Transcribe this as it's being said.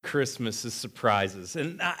Christmas is surprises.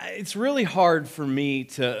 And it's really hard for me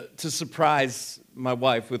to surprise my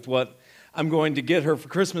wife with what I'm going to get her for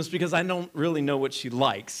Christmas because I don't really know what she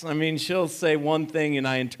likes. I mean, she'll say one thing and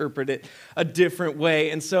I interpret it a different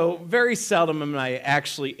way. And so very seldom am I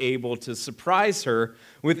actually able to surprise her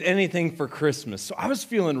with anything for Christmas. So I was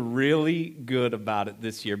feeling really good about it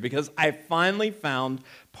this year because I finally found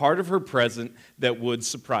part of her present that would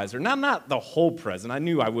surprise her. Now, not the whole present. I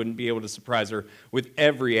knew I wouldn't be able to surprise her with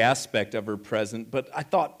every aspect of her present, but I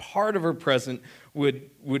thought part of her present would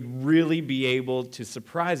really be able to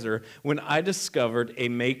surprise her when I discovered a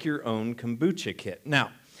make-your-own kombucha kit.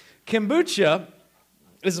 Now, kombucha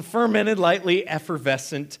is a fermented, lightly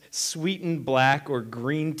effervescent, sweetened black or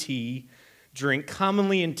green tea drink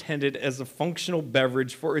commonly intended as a functional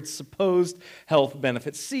beverage for its supposed health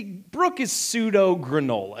benefits. See, Brooke is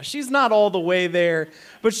pseudo-granola. She's not all the way there,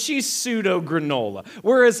 but she's pseudo-granola.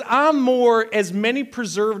 Whereas I'm more as many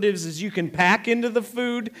preservatives as you can pack into the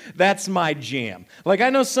food, that's my jam. Like, I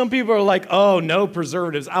know some people are like, oh, no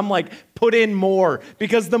preservatives. I'm like, put in more,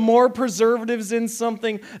 because the more preservatives in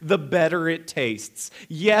something, the better it tastes.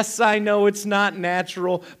 Yes, I know it's not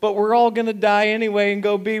natural, but we're all going to die anyway and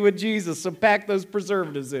go be with Jesus, so pack those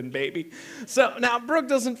preservatives in, baby. So now Brooke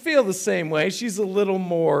doesn't feel the same way. She's a little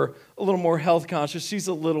more health conscious. She's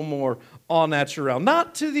a little more au naturel.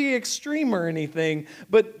 Not to the extreme or anything,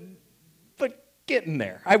 but getting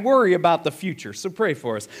there. I worry about the future, so pray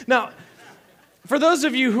for us. Now, for those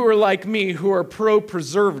of you who are like me, who are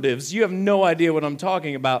pro-preservatives, you have no idea what I'm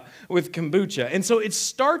talking about with kombucha. And so it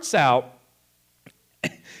starts out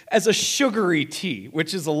as a sugary tea,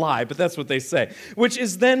 which is a lie, but that's what they say, which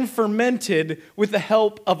is then fermented with the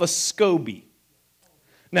help of a SCOBY.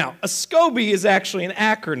 Now, a SCOBY is actually an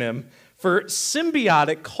acronym for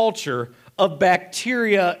symbiotic culture of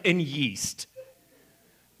bacteria and yeast.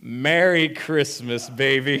 Merry Christmas,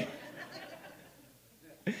 baby.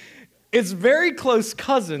 It's very close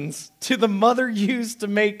cousins to the mother used to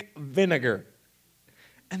make vinegar.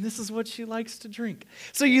 And this is what she likes to drink.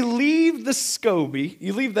 So you leave the SCOBY,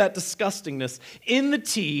 you leave that disgustingness in the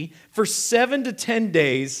tea for 7 to 10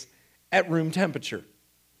 days at room temperature.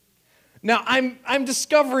 Now, I'm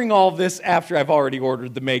discovering all this after I've already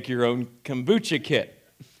ordered the make-your-own kombucha kit.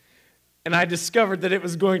 And I discovered that it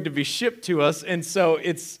was going to be shipped to us, and so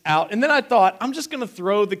it's out. And then I thought, I'm just going to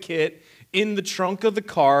throw the kit in the trunk of the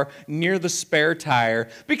car near the spare tire,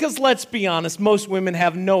 because let's be honest, most women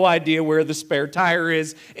have no idea where the spare tire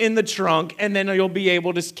is in the trunk, and then you'll be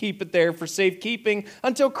able to keep it there for safekeeping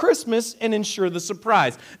until Christmas and ensure the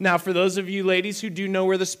surprise. Now, for those of you ladies who do know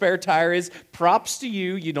where the spare tire is, props to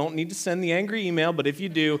you. You don't need to send the angry email, but if you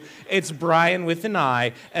do, it's Brian with an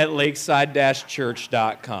I at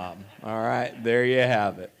lakeside-church.com. All right, there you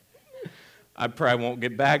have it. I probably won't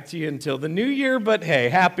get back to you until the new year, but hey,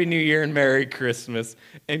 Happy New Year and Merry Christmas,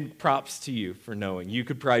 and props to you for knowing. You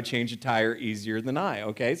could probably change a tire easier than I,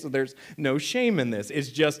 okay? So there's no shame in this. It's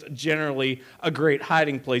just generally a great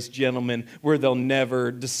hiding place, gentlemen, where they'll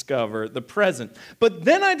never discover the present. But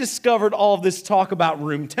then I discovered all of this talk about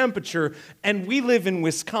room temperature, and we live in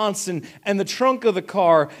Wisconsin, and the trunk of the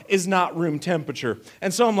car is not room temperature.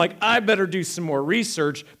 And so I'm like, I better do some more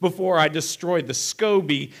research before I destroy the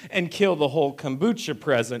SCOBY and kill the whole kombucha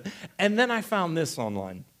present. And then I found this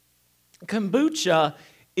online. Kombucha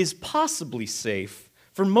is possibly safe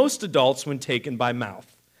for most adults when taken by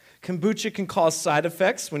mouth. Kombucha can cause side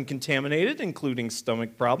effects when contaminated, including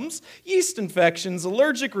stomach problems, yeast infections,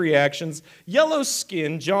 allergic reactions, yellow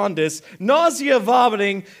skin, jaundice, nausea,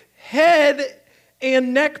 vomiting, head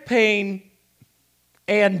and neck pain,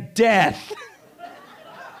 and death.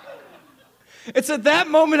 It's at that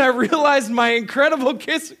moment I realized my incredible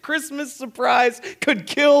Christmas surprise could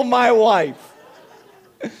kill my wife.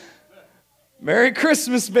 Merry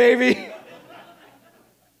Christmas, baby.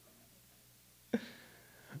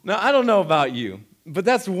 Now, I don't know about you, but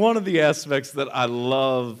that's one of the aspects that I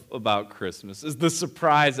love about Christmas, is the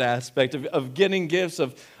surprise aspect of getting gifts,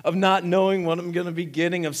 of not knowing what I'm going to be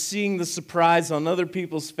getting, of seeing the surprise on other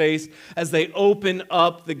people's face as they open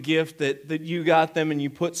up the gift that you got them and you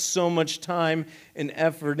put so much time and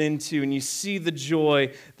effort into, and you see the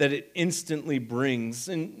joy that it instantly brings.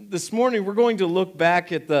 And this morning, we're going to look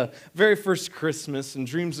back at the very first Christmas and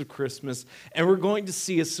Dreams of Christmas, and we're going to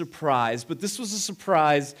see a surprise. But this was a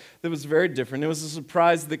surprise that was very different. It was a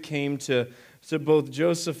surprise that came to both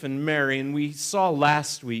Joseph and Mary, and we saw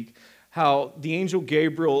last week how the angel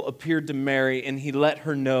Gabriel appeared to Mary, and he let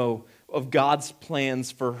her know of God's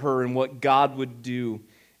plans for her and what God would do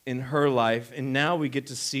in her life. And now we get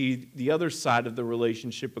to see the other side of the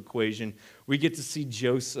relationship equation. We get to see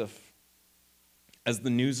Joseph as the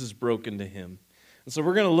news is broken to him. And so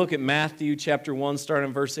we're going to look at Matthew chapter 1, starting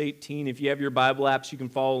in verse 18. If you have your Bible apps, you can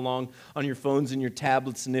follow along on your phones and your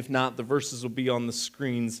tablets. And if not, the verses will be on the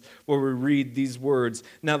screens where we read these words.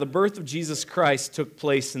 Now, the birth of Jesus Christ took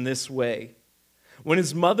place in this way. When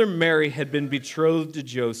his mother Mary had been betrothed to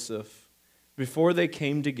Joseph, before they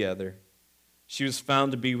came together, she was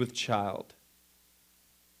found to be with child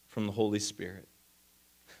from the Holy Spirit.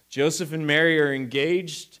 Joseph and Mary are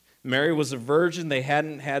engaged. Mary was a virgin. They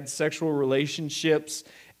hadn't had sexual relationships.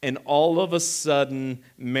 And all of a sudden,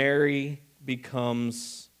 Mary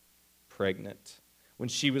becomes pregnant when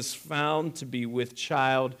she was found to be with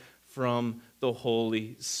child from the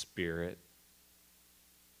Holy Spirit.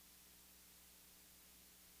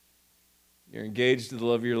 You're engaged to the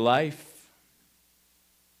love of your life.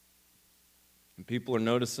 And people are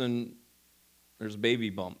noticing there's a baby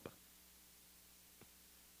bump.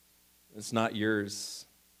 It's not yours.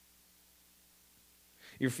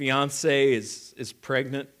 Your fiance is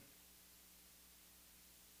pregnant.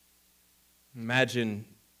 Imagine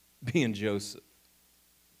being Joseph.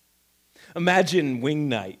 Imagine wing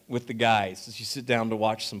night with the guys as you sit down to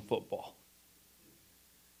watch some football.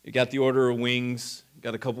 You got the order of wings,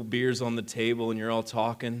 got a couple beers on the table, and you're all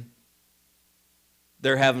talking.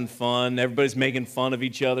 They're having fun. Everybody's making fun of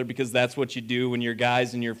each other because that's what you do when you're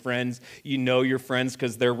guys and you're friends. You know you're friends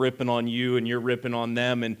because they're ripping on you and you're ripping on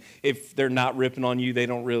them. And if they're not ripping on you, they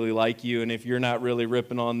don't really like you. And if you're not really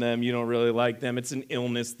ripping on them, you don't really like them. It's an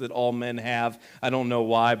illness that all men have. I don't know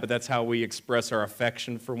why, but that's how we express our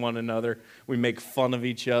affection for one another. We make fun of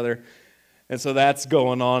each other. And so that's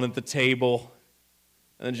going on at the table.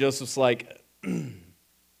 And Joseph's like,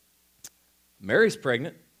 Mary's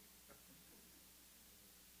pregnant.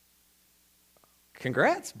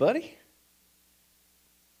 Congrats, buddy.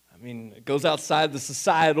 I mean, it goes outside the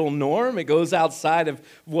societal norm. It goes outside of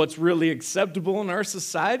what's really acceptable in our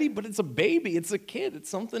society, but it's a baby. It's a kid. It's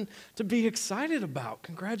something to be excited about.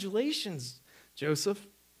 Congratulations, Joseph.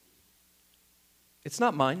 It's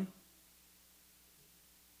not mine.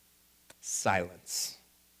 Silence.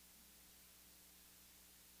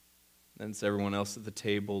 Then it's everyone else at the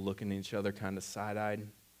table looking at each other kind of side-eyed.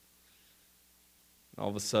 All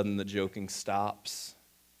of a sudden, the joking stops.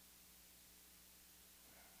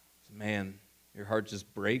 Man, your heart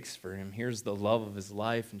just breaks for him. Here's the love of his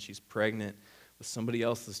life, and she's pregnant with somebody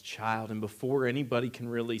else's child. And before anybody can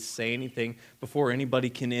really say anything, before anybody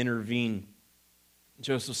can intervene,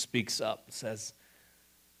 Joseph speaks up and says,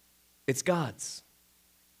 "It's God's.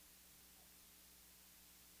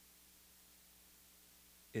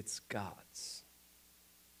 It's God's."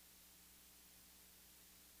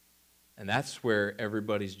 And that's where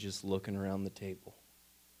everybody's just looking around the table.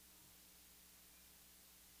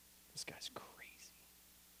 This guy's crazy.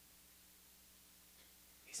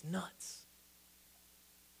 He's nuts.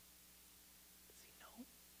 Does he know?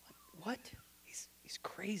 What? He's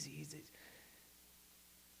crazy.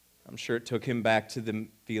 I'm sure it took him back to the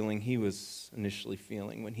feeling he was initially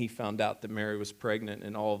feeling when he found out that Mary was pregnant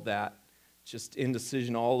and all of that. Just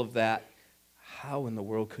indecision, all of that. How in the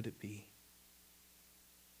world could it be?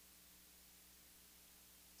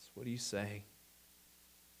 What do you say?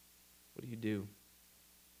 What do you do?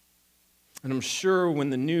 And I'm sure when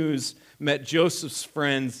the news met Joseph's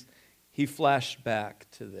friends, he flashed back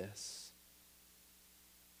to this.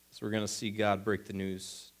 So we're going to see God break the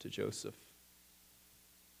news to Joseph.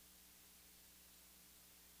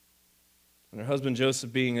 And her husband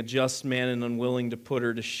Joseph, being a just man and unwilling to put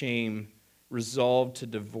her to shame, resolved to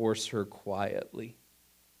divorce her quietly.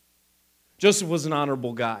 Joseph was an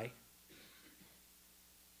honorable guy.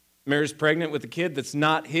 Mary's pregnant with a kid that's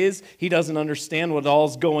not his. He doesn't understand what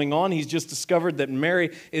all's going on. He's just discovered that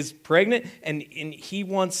Mary is pregnant, and he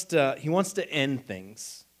wants to end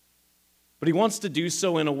things. But he wants to do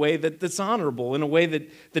so in a way that's honorable, in a way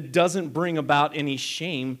that doesn't bring about any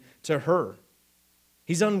shame to her.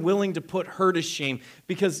 He's unwilling to put her to shame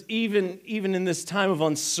because even in this time of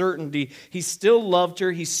uncertainty, he still loved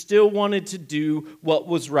her. He still wanted to do what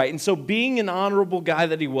was right. And so being an honorable guy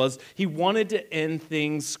that he was, he wanted to end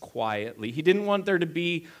things quietly. He didn't want there to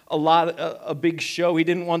be a big show. He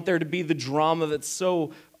didn't want there to be the drama that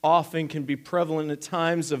so often can be prevalent at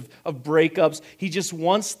times of breakups. He just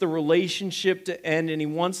wants the relationship to end, and he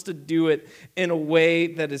wants to do it in a way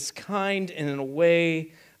that is kind and in a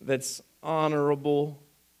way that's honorable,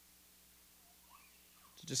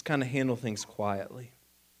 to just kind of handle things quietly.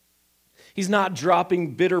 He's not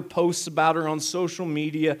dropping bitter posts about her on social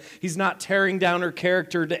media. He's not tearing down her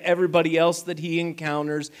character to everybody else that he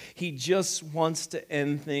encounters. He just wants to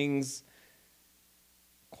end things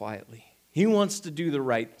quietly. He wants to do the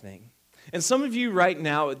right thing. And some of you right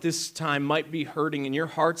now at this time might be hurting and your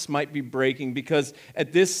hearts might be breaking because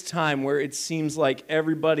at this time where it seems like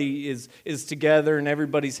everybody is together and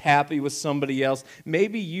everybody's happy with somebody else,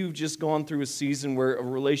 maybe you've just gone through a season where a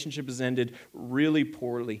relationship has ended really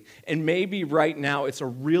poorly. And maybe right now it's a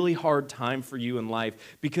really hard time for you in life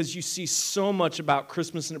because you see so much about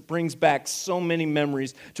Christmas and it brings back so many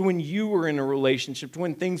memories to when you were in a relationship, to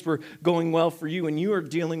when things were going well for you, and you are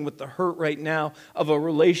dealing with the hurt right now of a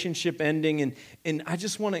relationship ending. And I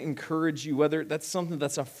just want to encourage you, whether that's something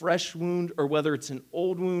that's a fresh wound or whether it's an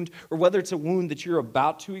old wound or whether it's a wound that you're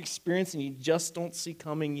about to experience and you just don't see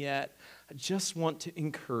coming yet, I just want to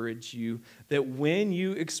encourage you that when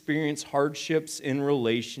you experience hardships in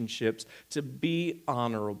relationships, to be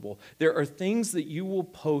honorable. There are things that you will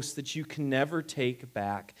post that you can never take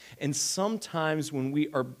back. And sometimes when we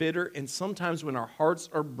are bitter and sometimes when our hearts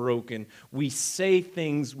are broken, we say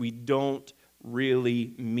things we don't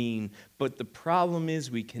really mean. But the problem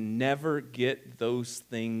is we can never get those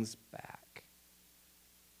things back.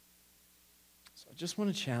 So I just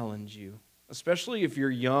want to challenge you, especially if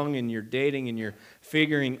you're young and you're dating and you're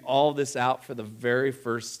figuring all this out for the very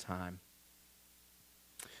first time.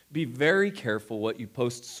 Be very careful what you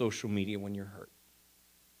post to social media when you're hurt.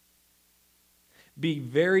 Be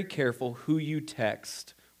very careful who you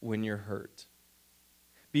text when you're hurt.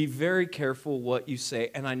 Be very careful what you say.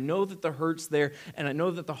 And I know that the hurt's there, and I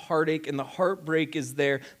know that the heartache and the heartbreak is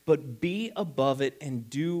there, but be above it and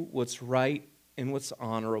do what's right and what's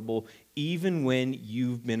honorable, even when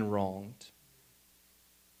you've been wronged.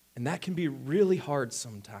 And that can be really hard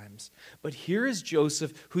sometimes. But here is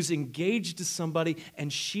Joseph, who's engaged to somebody,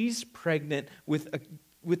 and she's pregnant with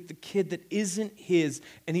the kid that isn't his,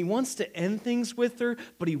 and he wants to end things with her,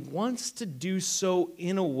 but he wants to do so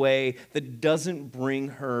in a way that doesn't bring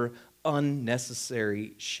her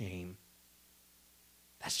unnecessary shame.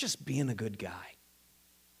 That's just being a good guy.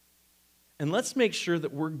 And let's make sure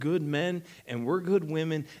that we're good men and we're good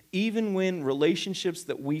women, even when relationships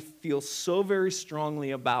that we feel so very strongly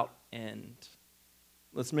about end.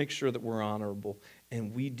 Let's make sure that we're honorable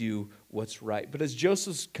and we do what's right. But as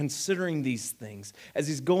Joseph's considering these things, as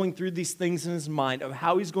he's going through these things in his mind of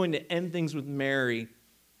how he's going to end things with Mary,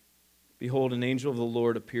 behold, an angel of the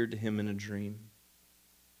Lord appeared to him in a dream,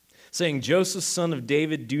 saying, Joseph, son of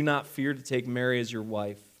David, do not fear to take Mary as your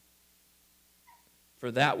wife,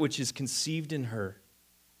 for that which is conceived in her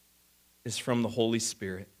is from the Holy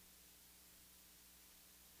Spirit.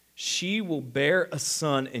 She will bear a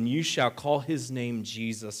son, and you shall call his name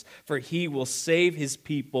Jesus, for he will save his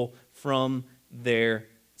people from their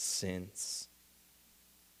sins.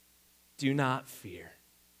 Do not fear.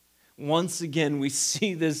 Once again, we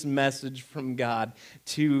see this message from God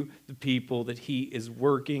to the people that he is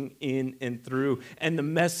working in and through. And the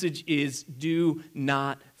message is, do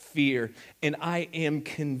not fear. And I am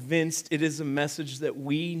convinced it is a message that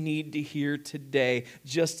we need to hear today,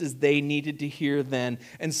 just as they needed to hear then.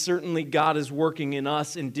 And certainly God is working in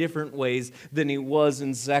us in different ways than he was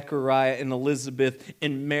in Zechariah and Elizabeth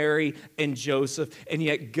and Mary and Joseph. And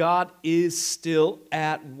yet God is still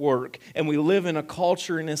at work. And we live in a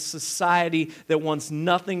culture, in a society that wants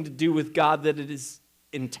nothing to do with God, that it is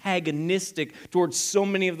antagonistic towards so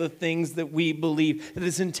many of the things that we believe, that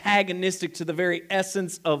is antagonistic to the very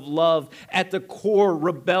essence of love, at the core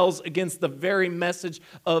rebels against the very message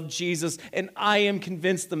of Jesus. And I am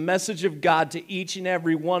convinced the message of God to each and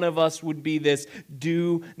every one of us would be this: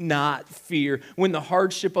 do not fear. When the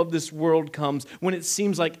hardship of this world comes, when it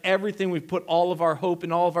seems like everything we've put all of our hope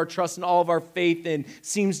and all of our trust and all of our faith in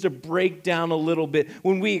seems to break down a little bit,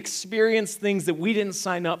 when we experience things that we didn't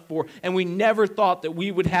sign up for and we never thought that we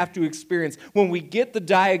would have to experience, when we get the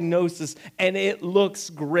diagnosis and it looks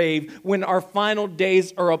grave, when our final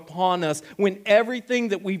days are upon us, when everything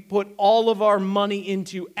that we put all of our money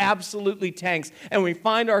into absolutely tanks, and we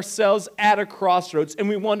find ourselves at a crossroads and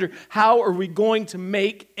we wonder, how are we going to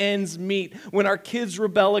make ends meet? When our kids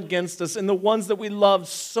rebel against us and the ones that we love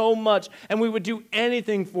so much and we would do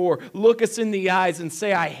anything for look us in the eyes and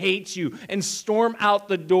say, I hate you, and storm out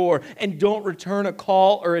the door and don't return a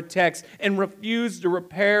call or a text and refuse to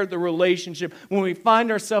repair the relationship, when we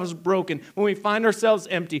find ourselves broken, when we find ourselves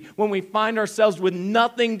empty, when we find ourselves with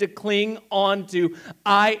nothing to cling on to,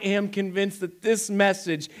 I am convinced that this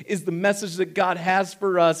message is the message that God has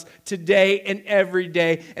for us today and every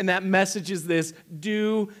day. And that message is this: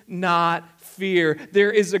 do not fear.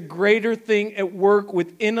 There is a greater thing at work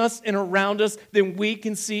within us and around us than we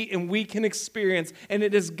can see and we can experience, and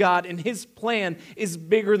it is God. And His plan is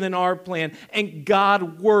bigger than our plan. And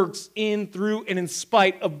God works in, through, and in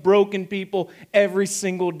spite of broken people every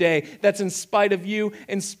single day. That's in spite of you,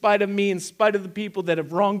 in spite of me, in spite of the people that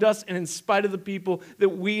have wronged us, and in spite of the people that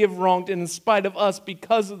we have wronged, and in spite of us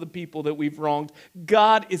because of the people that we've wronged.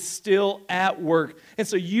 God is still at work. And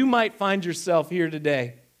so you might find yourself here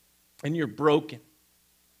today, and you're broken,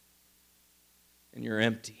 and you're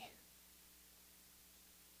empty,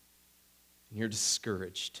 and you're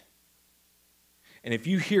discouraged. And if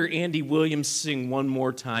you hear Andy Williams sing one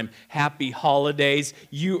more time, Happy Holidays,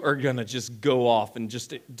 you are going to just go off and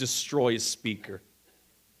just destroy a speaker.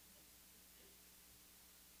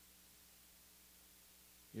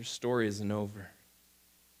 Your story isn't over.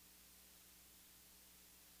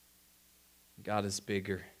 God is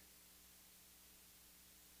bigger.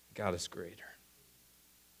 God is greater.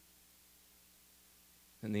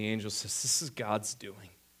 And the angel says, this is God's doing.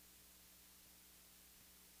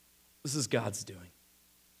 This is God's doing.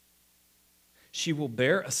 She will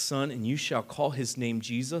bear a son, and you shall call his name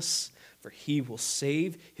Jesus, for he will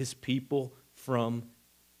save his people from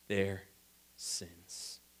their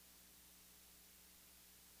sins.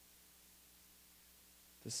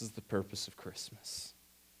 This is the purpose of Christmas.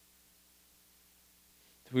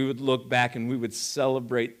 We would look back and we would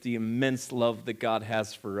celebrate the immense love that God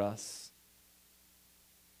has for us.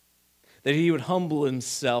 That He would humble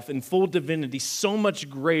Himself in full divinity, so much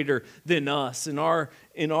greater than us in our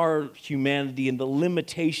humanity and the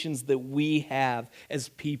limitations that we have as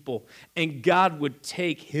people. And God would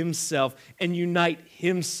take Himself and unite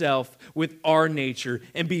Himself with our nature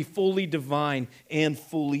and be fully divine and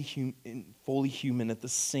fully human at the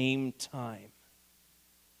same time.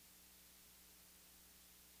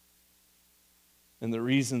 And the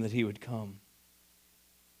reason that He would come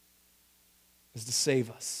is to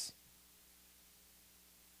save us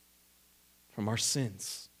from our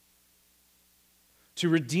sins, to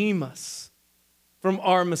redeem us from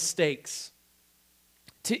our mistakes,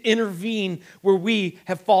 to intervene where we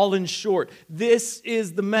have fallen short. This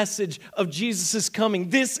is the message of Jesus'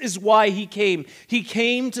 coming. This is why He came. He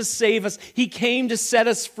came to save us. He came to set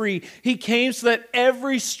us free. He came so that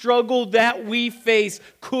every struggle that we face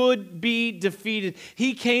could be defeated.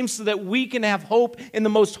 He came so that we can have hope in the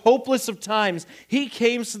most hopeless of times. He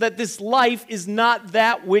came so that this life is not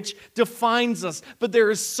that which defines us, but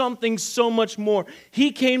there is something so much more.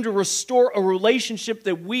 He came to restore a relationship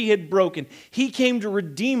that we had broken. He came to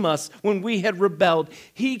redeem us when we had rebelled.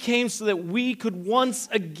 He came so that we could once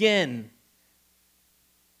again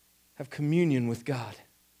have communion with God.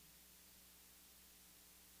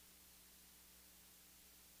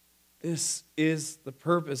 This is the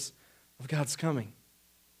purpose of God's coming.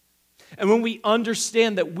 And when we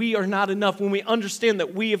understand that we are not enough, when we understand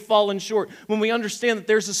that we have fallen short, when we understand that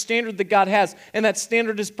there's a standard that God has, and that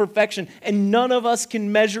standard is perfection, and none of us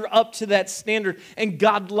can measure up to that standard, and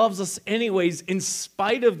God loves us anyways in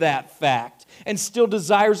spite of that fact, and still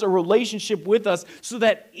desires a relationship with us so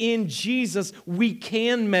that in Jesus we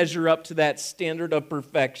can measure up to that standard of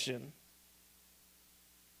perfection.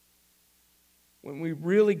 When we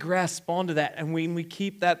really grasp onto that and when we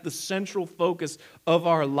keep that the central focus of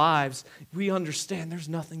our lives, we understand there's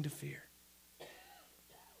nothing to fear.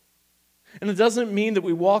 And it doesn't mean that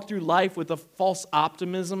we walk through life with a false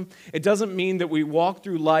optimism. It doesn't mean that we walk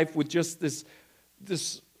through life with just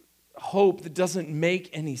this hope that doesn't make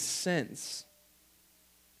any sense.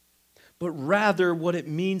 But rather, what it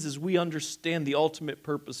means is we understand the ultimate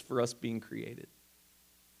purpose for us being created.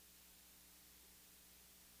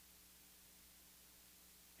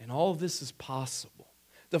 And all of this is possible.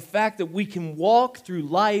 The fact that we can walk through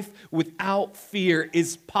life without fear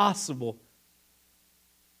is possible.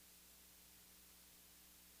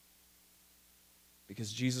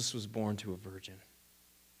 Because Jesus was born to a virgin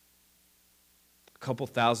a couple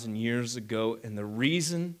thousand years ago, and the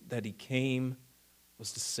reason that He came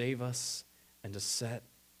was to save us and to set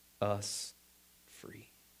us free.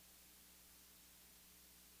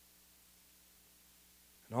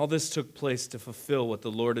 And all this took place to fulfill what the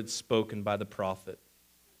Lord had spoken by the prophet.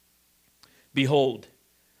 Behold,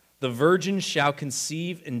 the virgin shall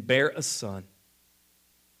conceive and bear a son,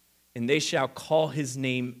 and they shall call his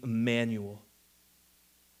name Emmanuel,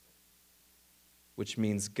 which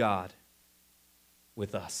means God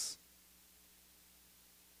with us.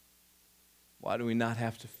 Why do we not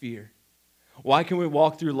have to fear? Why can we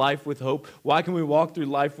walk through life with hope? Why can we walk through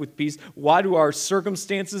life with peace? Why do our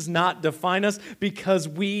circumstances not define us? Because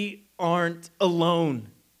we aren't alone.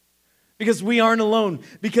 Because we aren't alone.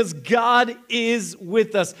 Because God is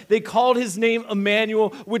with us. They called his name Emmanuel,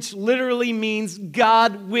 which literally means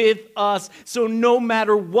God with us. So no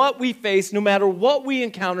matter what we face, no matter what we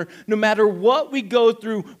encounter, no matter what we go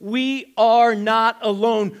through, we are not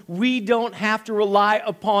alone. We don't have to rely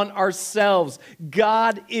upon ourselves.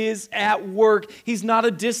 God is at work. He's not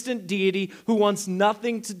a distant deity who wants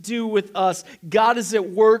nothing to do with us. God is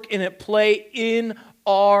at work and at play in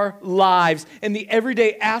our lives. In the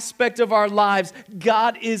everyday aspect of our lives,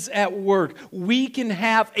 God is at work. We can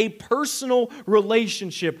have a personal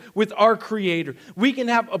relationship with our Creator. We can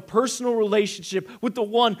have a personal relationship with the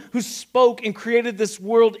one who spoke and created this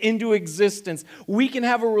world into existence. We can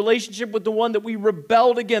have a relationship with the one that we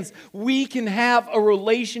rebelled against. We can have a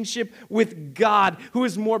relationship with God, who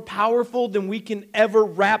is more powerful than we can ever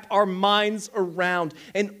wrap our minds around.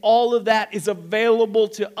 And all of that is available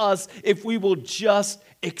to us if we will just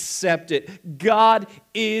accept it. God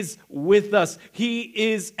is with us. He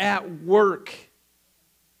is at work.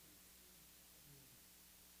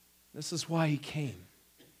 This is why he came.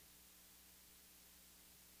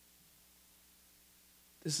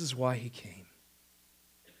 This is why he came.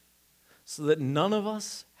 So that none of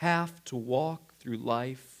us have to walk through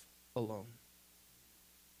life alone.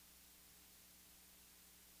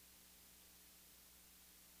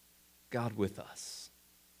 God with us.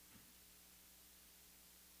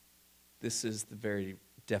 This is the very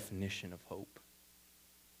definition of hope.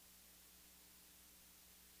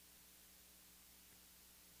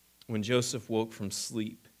 When Joseph woke from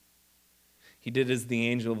sleep, he did as the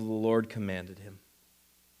angel of the Lord commanded him.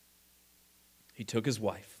 He took his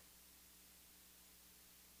wife.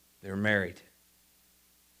 They were married,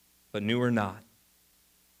 but knew her not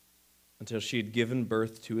until she had given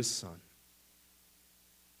birth to his son.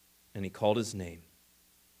 And he called his name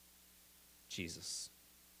Jesus.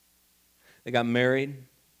 They got married.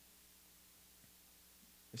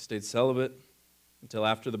 They stayed celibate until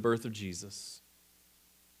after the birth of Jesus.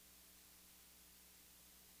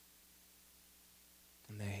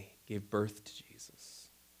 And they gave birth to Jesus.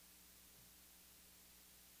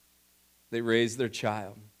 They raised their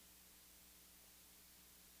child,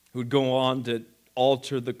 who would go on to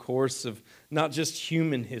alter the course of not just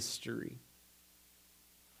human history,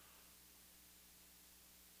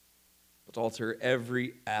 but alter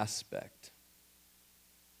every aspect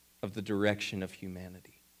of the direction of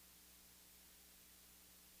humanity.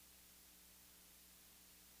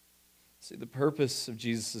 See, the purpose of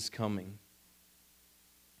Jesus' coming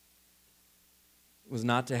was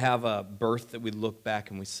not to have a birth that we look back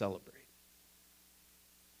and we celebrate.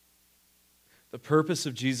 The purpose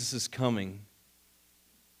of Jesus' coming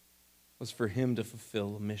was for him to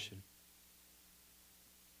fulfill a mission.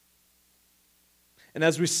 And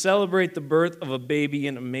as we celebrate the birth of a baby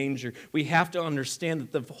in a manger, we have to understand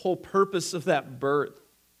that the whole purpose of that birth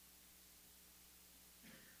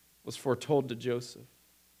was foretold to Joseph.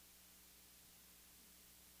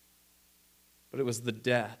 But it was the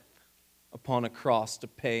death upon a cross to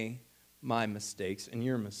pay my mistakes and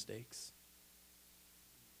your mistakes.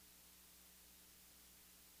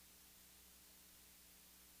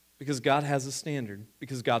 Because God has a standard,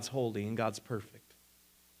 because God's holy and God's perfect.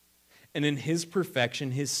 And in his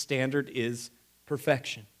perfection, his standard is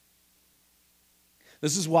perfection.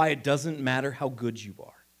 This is why it doesn't matter how good you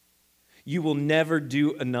are. You will never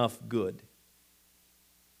do enough good.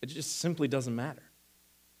 It just simply doesn't matter.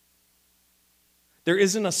 There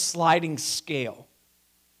isn't a sliding scale.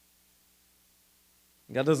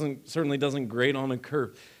 God certainly doesn't grade on a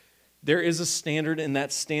curve. There is a standard, and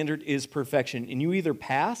that standard is perfection. And you either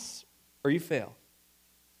pass or you fail.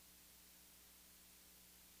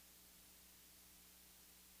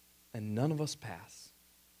 And none of us pass.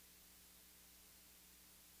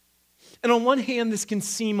 And on one hand, this can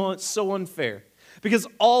seem so unfair, because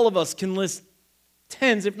all of us can list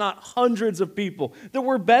tens, if not hundreds of people that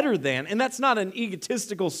we're better than. And that's not an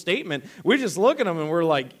egotistical statement. We just look at them and we're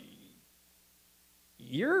like,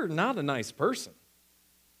 you're not a nice person.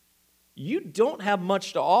 You don't have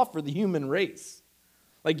much to offer the human race.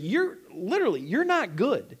 Like, you're not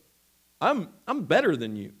good. I'm better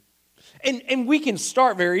than you. And we can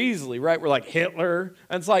start very easily, right? We're like Hitler,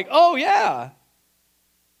 and it's like, oh yeah.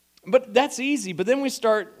 But that's easy. But then we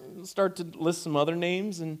start to list some other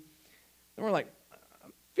names, and then we're like,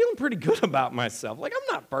 I'm feeling pretty good about myself. Like,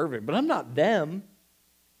 I'm not perfect, but I'm not them.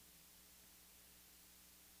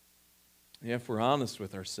 Yeah, if we're honest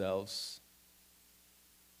with ourselves,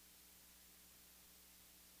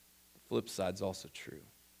 the flip side's also true.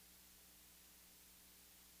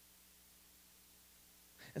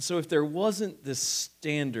 And so if there wasn't this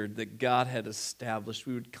standard that God had established,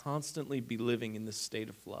 we would constantly be living in this state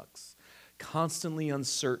of flux. constantly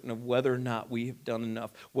uncertain of whether or not we have done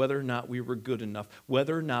enough, whether or not we were good enough,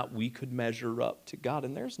 whether or not we could measure up to God.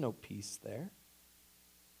 And there's no peace there.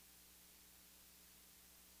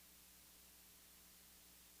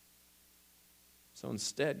 So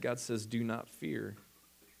instead, God says, do not fear.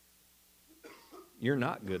 You're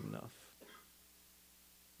not good enough.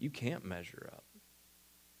 You can't measure up.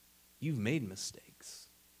 You've made mistakes.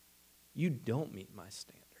 You don't meet my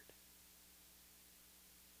standard.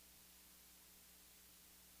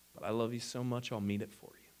 But I love you so much, I'll meet it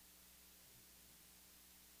for you.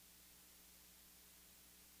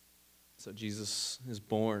 So Jesus is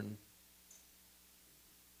born,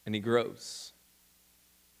 and he grows.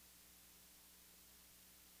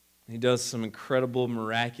 He does some incredible,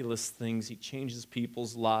 miraculous things. He changes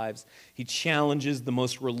people's lives. He challenges the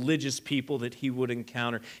most religious people that he would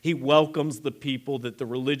encounter. He welcomes the people that the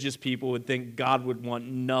religious people would think God would want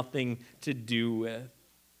nothing to do with.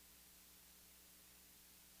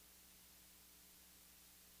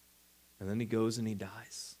 And then he goes and he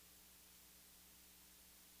dies.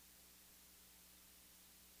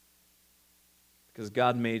 Because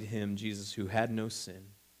God made him, Jesus, who had no sin,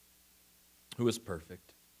 who was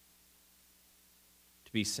perfect,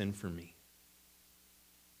 to be sin for me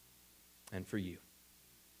and for you,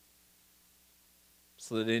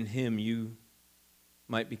 so that in him you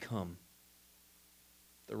might become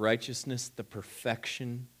the righteousness, the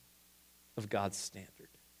perfection of God's standard.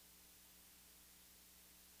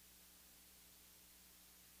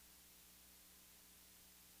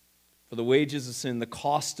 For the wages of sin, the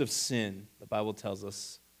cost of sin, the Bible tells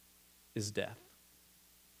us, is death.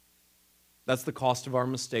 That's the cost of our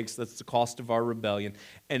mistakes. That's the cost of our rebellion.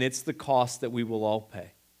 And it's the cost that we will all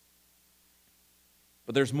pay.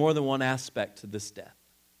 But there's more than one aspect to this death.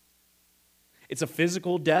 It's a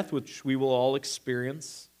physical death, which we will all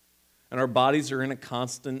experience. And our bodies are in a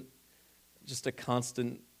constant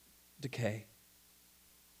decay.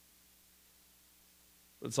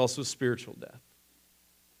 But it's also a spiritual death,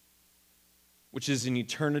 which is an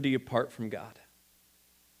eternity apart from God,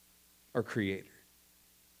 our Creator.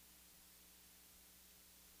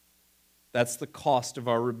 That's the cost of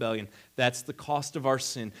our rebellion. That's the cost of our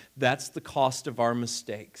sin. That's the cost of our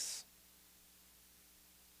mistakes.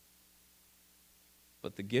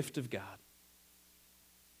 But the gift of God,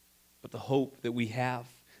 but the hope that we have,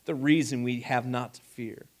 the reason we have not to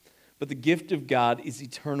fear, but the gift of God is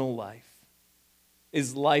eternal life,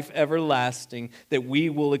 is life everlasting that we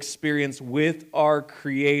will experience with our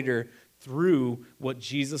Creator through what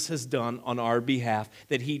Jesus has done on our behalf,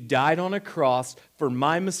 that he died on a cross for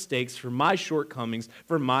my mistakes, for my shortcomings,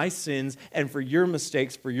 for my sins, and for your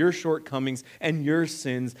mistakes, for your shortcomings, and your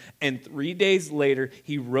sins. And 3 days later,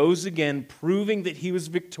 he rose again, proving that he was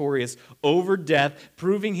victorious over death,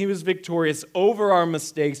 proving he was victorious over our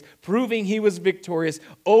mistakes, proving he was victorious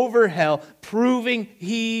over hell, proving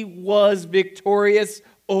he was victorious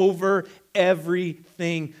over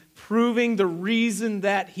everything, proving the reason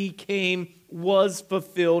that he came was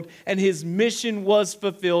fulfilled and his mission was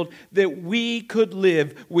fulfilled, that we could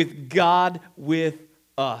live with God with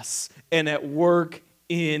us and at work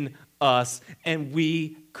in us, and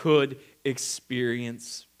we could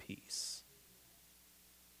experience peace.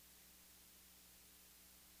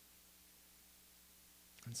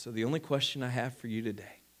 And so the only question I have for you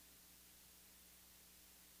today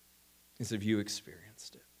is, have you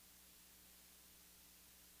experienced it?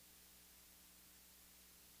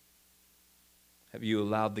 Have you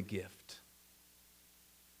allowed the gift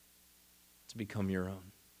to become your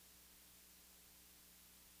own,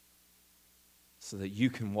 so that you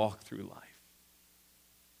can walk through life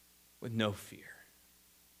with no fear,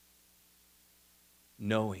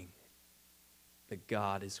 knowing that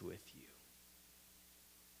God is with you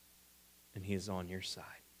and he is on your side?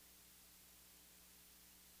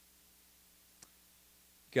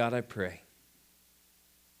 God, I pray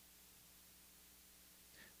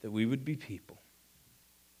that we would be people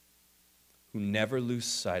who never lose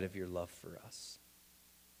sight of your love for us.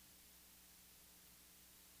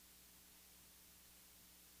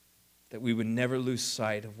 That we would never lose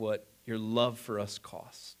sight of what your love for us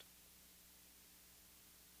cost.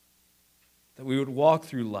 That we would walk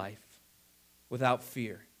through life without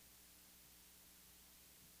fear.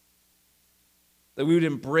 That we would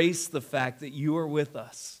embrace the fact that you are with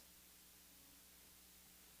us.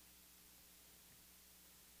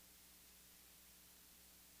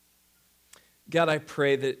 God, I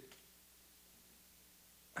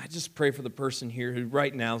just pray for the person here who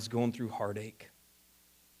right now is going through heartache.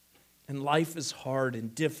 And life is hard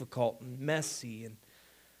and difficult and messy, and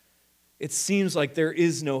it seems like there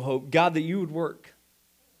is no hope. God, that you would work.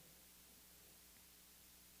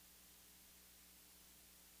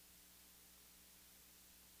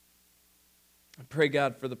 pray,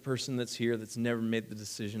 God, for the person that's here that's never made the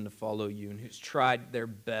decision to follow you and who's tried their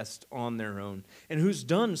best on their own and who's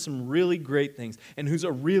done some really great things and who's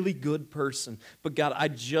a really good person. But God, I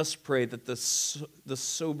just pray that the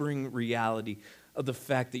sobering reality of the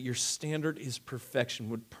fact that your standard is perfection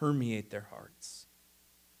would permeate their hearts.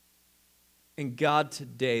 And God,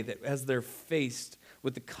 today, that as they're faced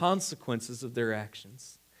with the consequences of their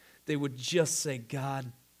actions, they would just say,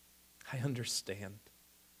 God, I understand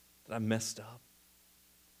that I messed up.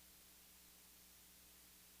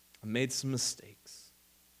 I made some mistakes.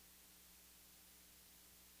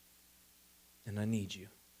 And I need you.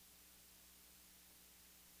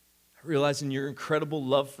 I realize in your incredible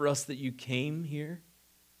love for us that you came here.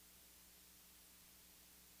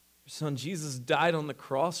 Your son Jesus died on the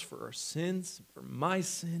cross for our sins, for my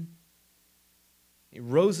sin. He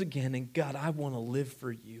rose again, and God, I want to live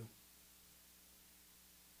for you.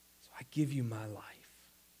 So I give you my life.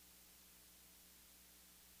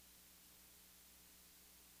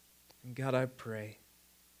 And God, I pray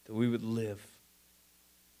that we would live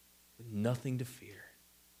with nothing to fear,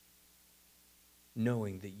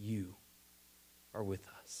 knowing that you are with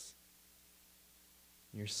us.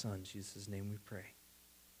 In your Son, Jesus' name we pray.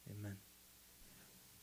 Amen.